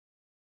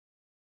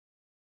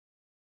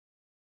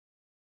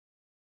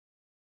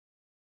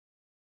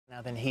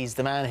Now then, he's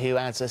the man who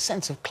adds a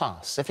sense of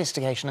class,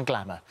 sophistication and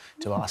glamour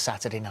to our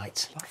Saturday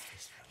nights.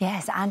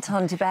 Yes,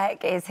 Anton Du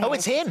Beke is here. Oh,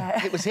 it's him!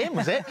 It was him,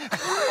 was it?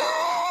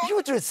 You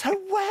were doing so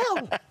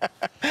well.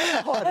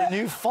 Oh, I had a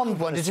new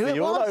fondness for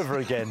you all over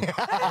again.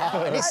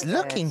 And it's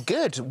looking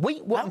good.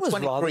 Week 1,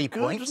 23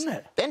 points. Wasn't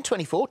it? Then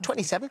 24,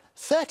 27,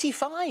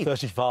 35.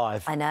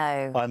 35. I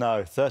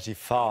know,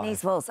 35.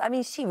 These walls. I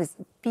mean, she was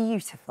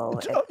beautiful.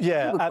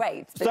 Yeah. You were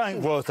great.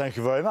 Well, thank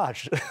you very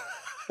much.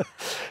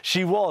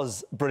 She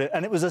was brilliant,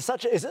 and it was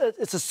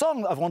it's a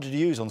song that I've wanted to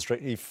use on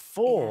Strictly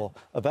for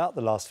about the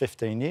last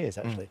 15 years,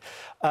 actually.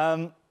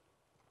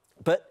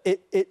 But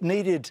it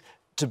needed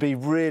to be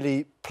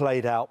really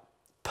played out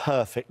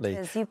perfectly.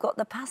 Because you've got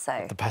the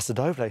passo. The passo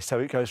doble, so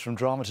it goes from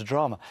drama to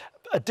drama.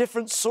 A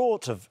different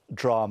sort of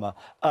drama.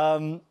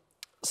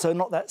 So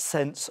not that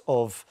sense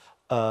of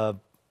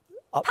upset.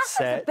 Passo's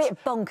a bit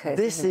bonkers,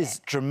 This isn't is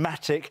it?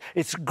 dramatic.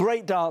 It's a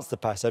great dance, the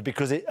passo,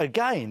 because,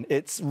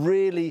 it's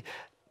really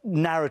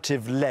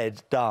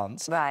narrative-led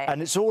dance. Right.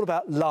 And it's all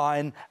about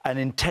line and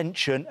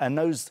intention and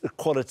those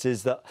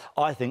qualities that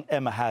I think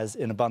Emma has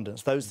in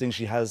abundance. Those things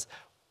she has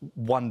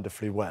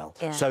wonderfully well.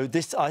 Yeah. So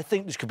I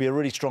think this could be a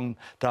really strong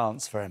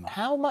dance for Emma.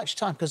 How much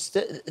time? Because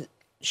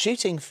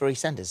shooting for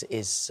EastEnders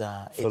is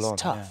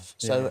tough.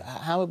 Yeah. So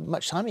how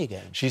much time are you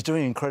getting? She's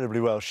doing incredibly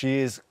well. She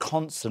is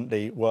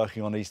constantly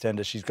working on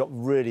EastEnders. She's got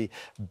really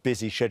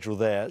busy schedule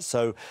there.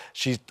 So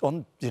she's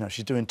on,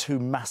 she's doing 2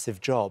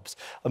 massive jobs.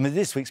 I mean,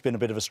 this week's been a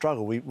bit of a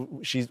struggle.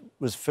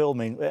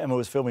 Emma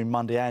was filming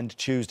Monday and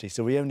Tuesday,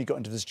 so we only got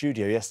into the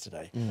studio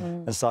yesterday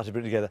and started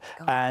putting it together.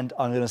 And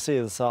I'm going to see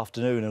her this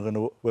afternoon,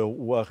 and we'll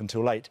work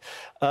until late.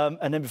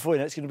 And then before you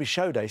know, it's going to be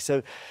show day.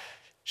 So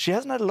she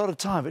hasn't had a lot of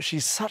time, but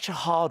she's such a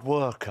hard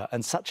worker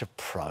and such a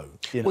pro.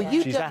 Well,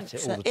 she's at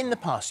it all the time. In the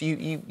past,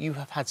 you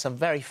have had some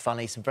very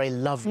funny, some very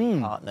lovely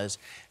partners,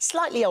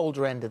 slightly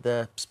older end of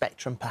the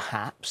spectrum,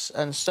 perhaps.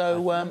 And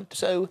so,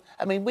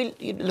 I mean,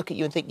 you look at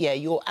you and think, yeah,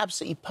 you're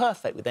absolutely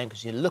perfect with them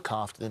because you look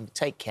after them,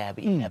 take care,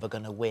 but you're never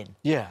going to win.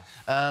 Yeah.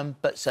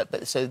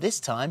 So this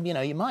time,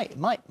 you might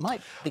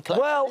be close.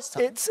 Well, this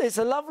time.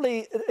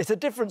 it's a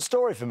different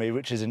story for me,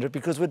 which is interesting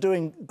because we're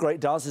doing great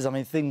dances. I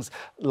mean, things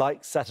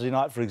like Saturday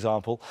Night, for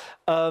example.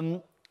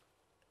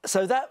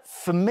 So that,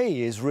 for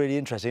me, is really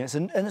interesting.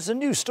 It's a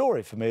new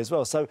story for me as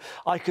well. So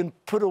I can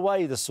put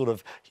away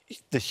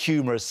the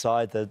humorous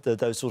side,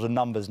 those sort of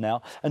numbers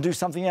now, and do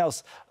something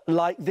else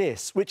like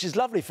this, which is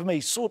lovely for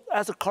me.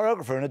 As a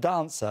choreographer and a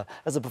dancer,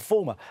 as a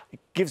performer, it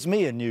gives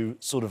me a new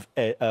sort of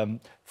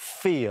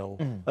feel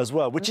as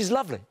well, which is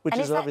lovely. And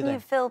is that new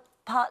feel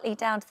partly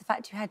down to the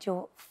fact you had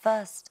your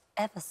first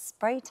ever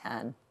spray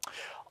tan?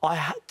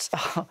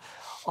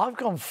 I've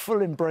gone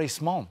full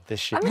embracement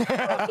this year. I mean,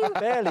 I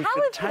barely how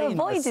have contain you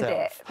avoided myself.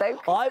 it,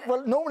 though?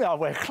 Well, normally I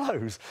wear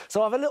clothes,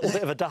 so I have a little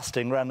bit of a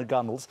dusting around the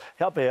gunnels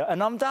up here,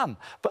 and I'm done.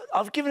 But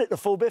I've given it the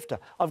full bifter.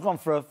 I've gone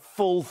for a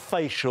full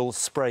facial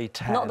spray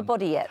tan. Not the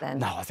body yet, then?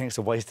 No, I think it's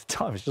a waste of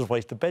time. It's just a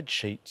waste of bed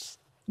sheets.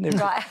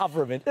 Right.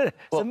 Cover them in. It's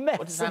a mess.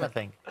 What does Hannah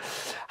think?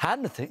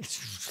 Hannah thinks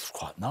it's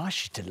quite nice.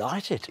 She's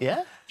delighted.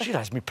 Yeah? She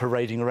has me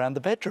parading around the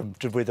bedroom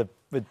with a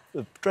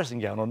dressing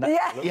gown on.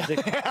 Yeah.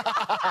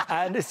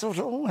 And it's sort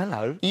of, oh,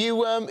 hello.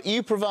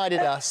 You provided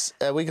us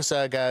a week or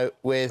so ago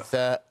with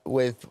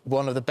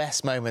one of the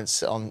best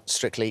moments on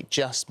Strictly.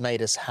 Just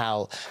made us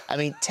howl. I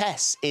mean,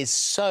 Tess is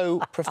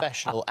so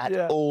professional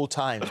at all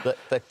times, but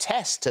for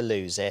Tess to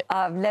lose it,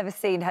 I've never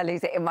seen her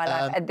lose it in my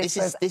life, and this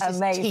was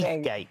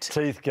amazing. Teethgate.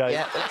 Teethgate.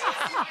 Yeah.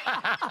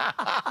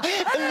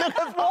 Look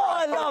at what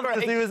I loved,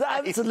 because he was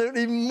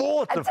absolutely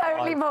mortified.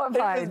 Totally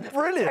mortified. It was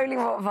brilliant. Totally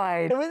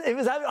mortified.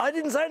 I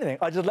didn't say anything.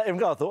 I just let him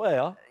go. I thought, there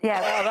you are.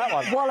 Yeah. That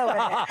one. Wallow in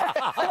it.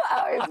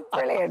 Oh, it was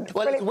brilliant.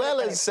 Well,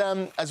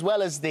 Brilliant. as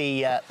well as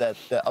the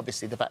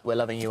obviously the fact we're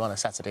loving you on a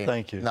Saturday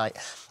night.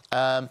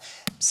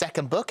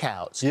 Second book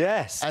out.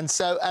 Yes. And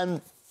so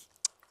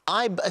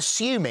I'm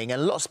assuming,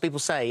 and lots of people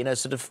say,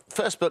 sort of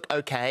first book,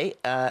 OK,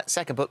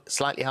 second book,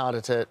 slightly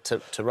harder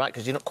to write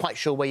because you're not quite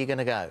sure where you're going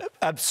to go.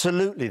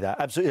 Absolutely that.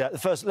 Absolutely that.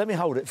 First, let me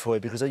hold it for you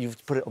because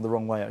you've put it on the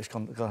wrong way. It's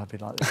gone to be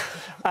like this.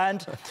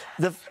 And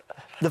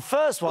the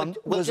first one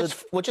we'll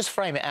just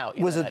frame it out.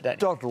 Was a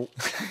doddle,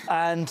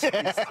 and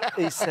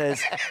he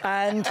says,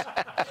 it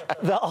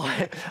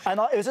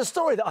was a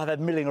story that I've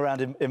had milling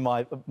around in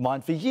my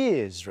mind for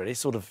years, really,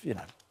 sort of,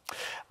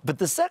 But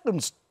the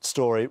second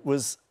story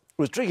was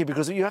tricky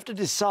because you have to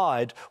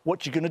decide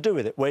what you're going to do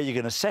with it, where you're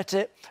going to set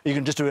it. You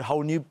can just do a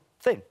whole new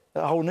thing,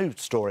 a whole new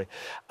story.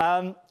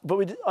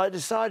 But I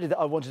decided that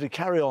I wanted to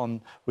carry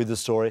on with the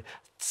story,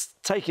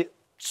 take it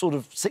sort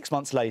of 6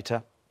 months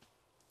later,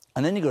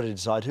 and then you've got to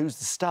decide who's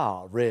the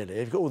star, really.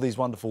 You've got all these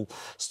wonderful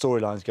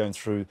storylines going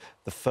through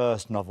the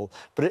first novel.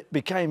 But it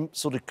became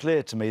sort of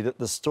clear to me that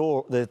the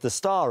star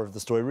of the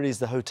story really is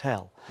the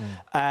hotel.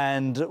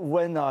 And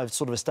when I've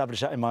sort of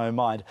established that in my own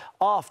mind,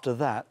 after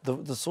that,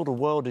 the sort of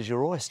world is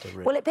your oyster,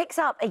 really. Well, it picks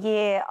up a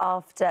year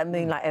after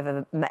Moonlight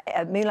Over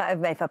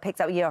Mayfair picks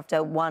up a year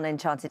after One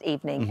Enchanted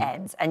Evening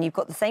ends, and you've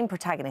got the same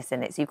protagonist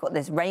in it. So you've got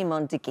this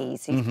Raymond de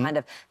Guise, who's kind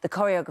of the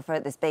choreographer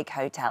at this big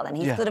hotel, and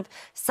he sort of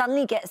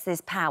suddenly gets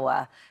this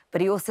power,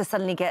 but he also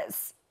suddenly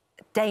gets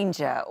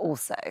danger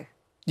also.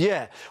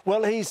 Yeah,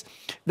 well,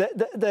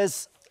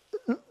 there's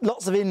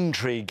lots of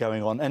intrigue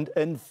going on,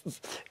 and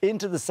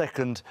into the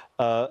second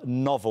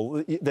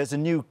novel, there's a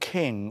new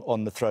king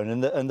on the throne,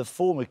 and the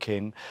former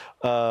king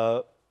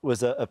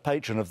was a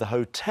patron of the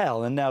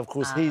hotel, and now, of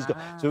course, he's got...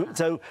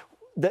 So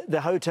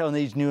the hotel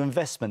needs new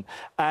investment,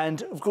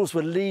 and, of course,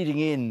 we're leading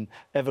in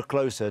ever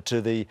closer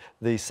to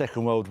the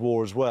Second World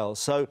War as well.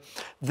 So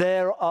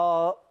there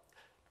are,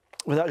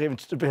 without giving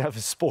a bit of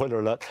a spoiler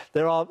alert,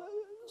 there are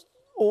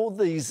all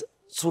these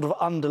sort of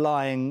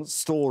underlying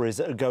stories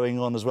that are going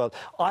on as well.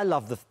 I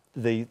love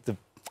the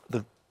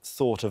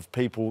thought of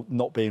people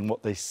not being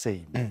what they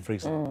seem. For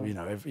example, you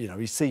know,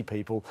 you see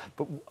people,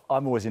 but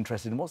I'm always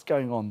interested in what's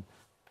going on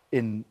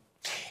in.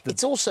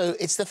 It's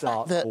the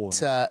fact that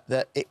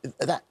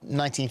that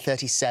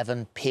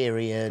 1937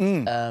 period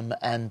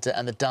and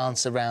the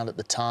dance around at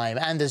the time,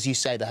 and as you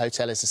say, the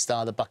hotel is a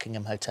star. The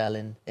Buckingham Hotel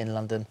in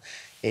London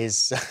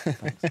is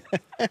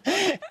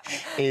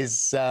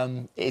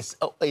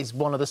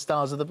one of the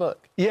stars of the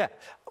book. Yeah.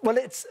 Well,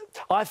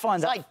 I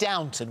find it's like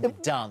Downton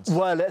with dance.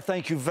 Well,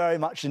 thank you very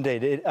much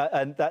indeed.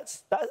 And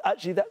that's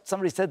actually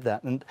somebody said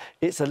that, and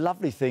it's a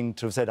lovely thing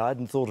to have said. I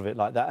hadn't thought of it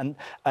like that,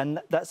 and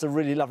that's a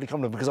really lovely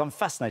compliment because I'm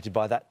fascinated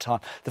by that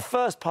time. The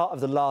first part of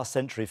the last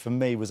century for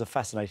me was a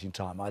fascinating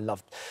time. I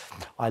loved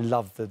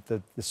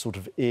the sort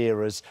of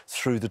eras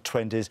through the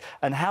 20s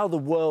and how the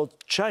world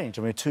changed.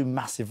 I mean, two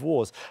massive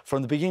wars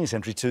from the beginning of the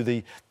century to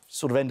the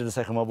sort of end of the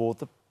Second World War.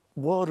 The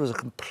world was a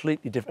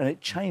completely different, and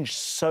it changed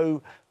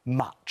so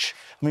much.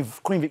 I mean,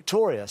 Queen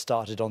Victoria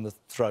started on the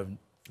throne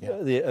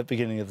at the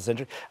beginning of the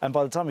century, and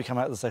by the time we come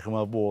out of the Second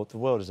World War, the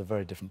world is a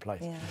very different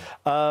place.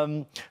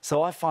 Yeah.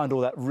 So I find all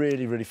that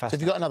really, really fascinating.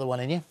 So have you got another one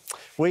in you?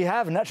 We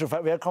have. In actual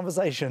fact, we had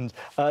conversations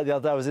the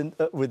other day. I was in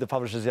with the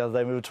publishers the other day,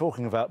 and we were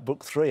talking about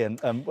book 3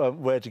 and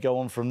where to go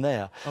on from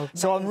there. Okay.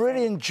 So I'm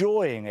really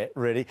enjoying it,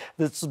 really.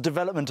 The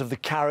development of the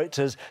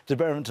characters,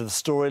 development of the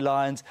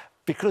storylines,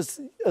 because,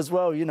 as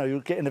well, you know,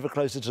 you're getting ever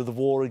closer to the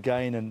war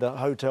again and the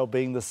hotel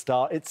being the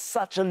star. It's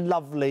such a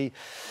lovely,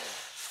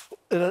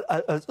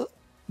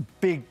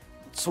 big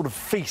sort of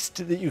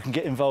feast that you can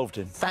get involved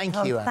in. Thank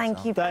you, Anton.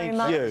 Thank you very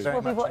much.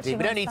 We'll be watching.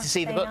 We don't need to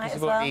see the book because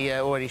we've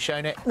already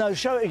shown it. No,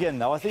 show it again,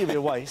 though. I think it'd be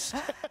a waste.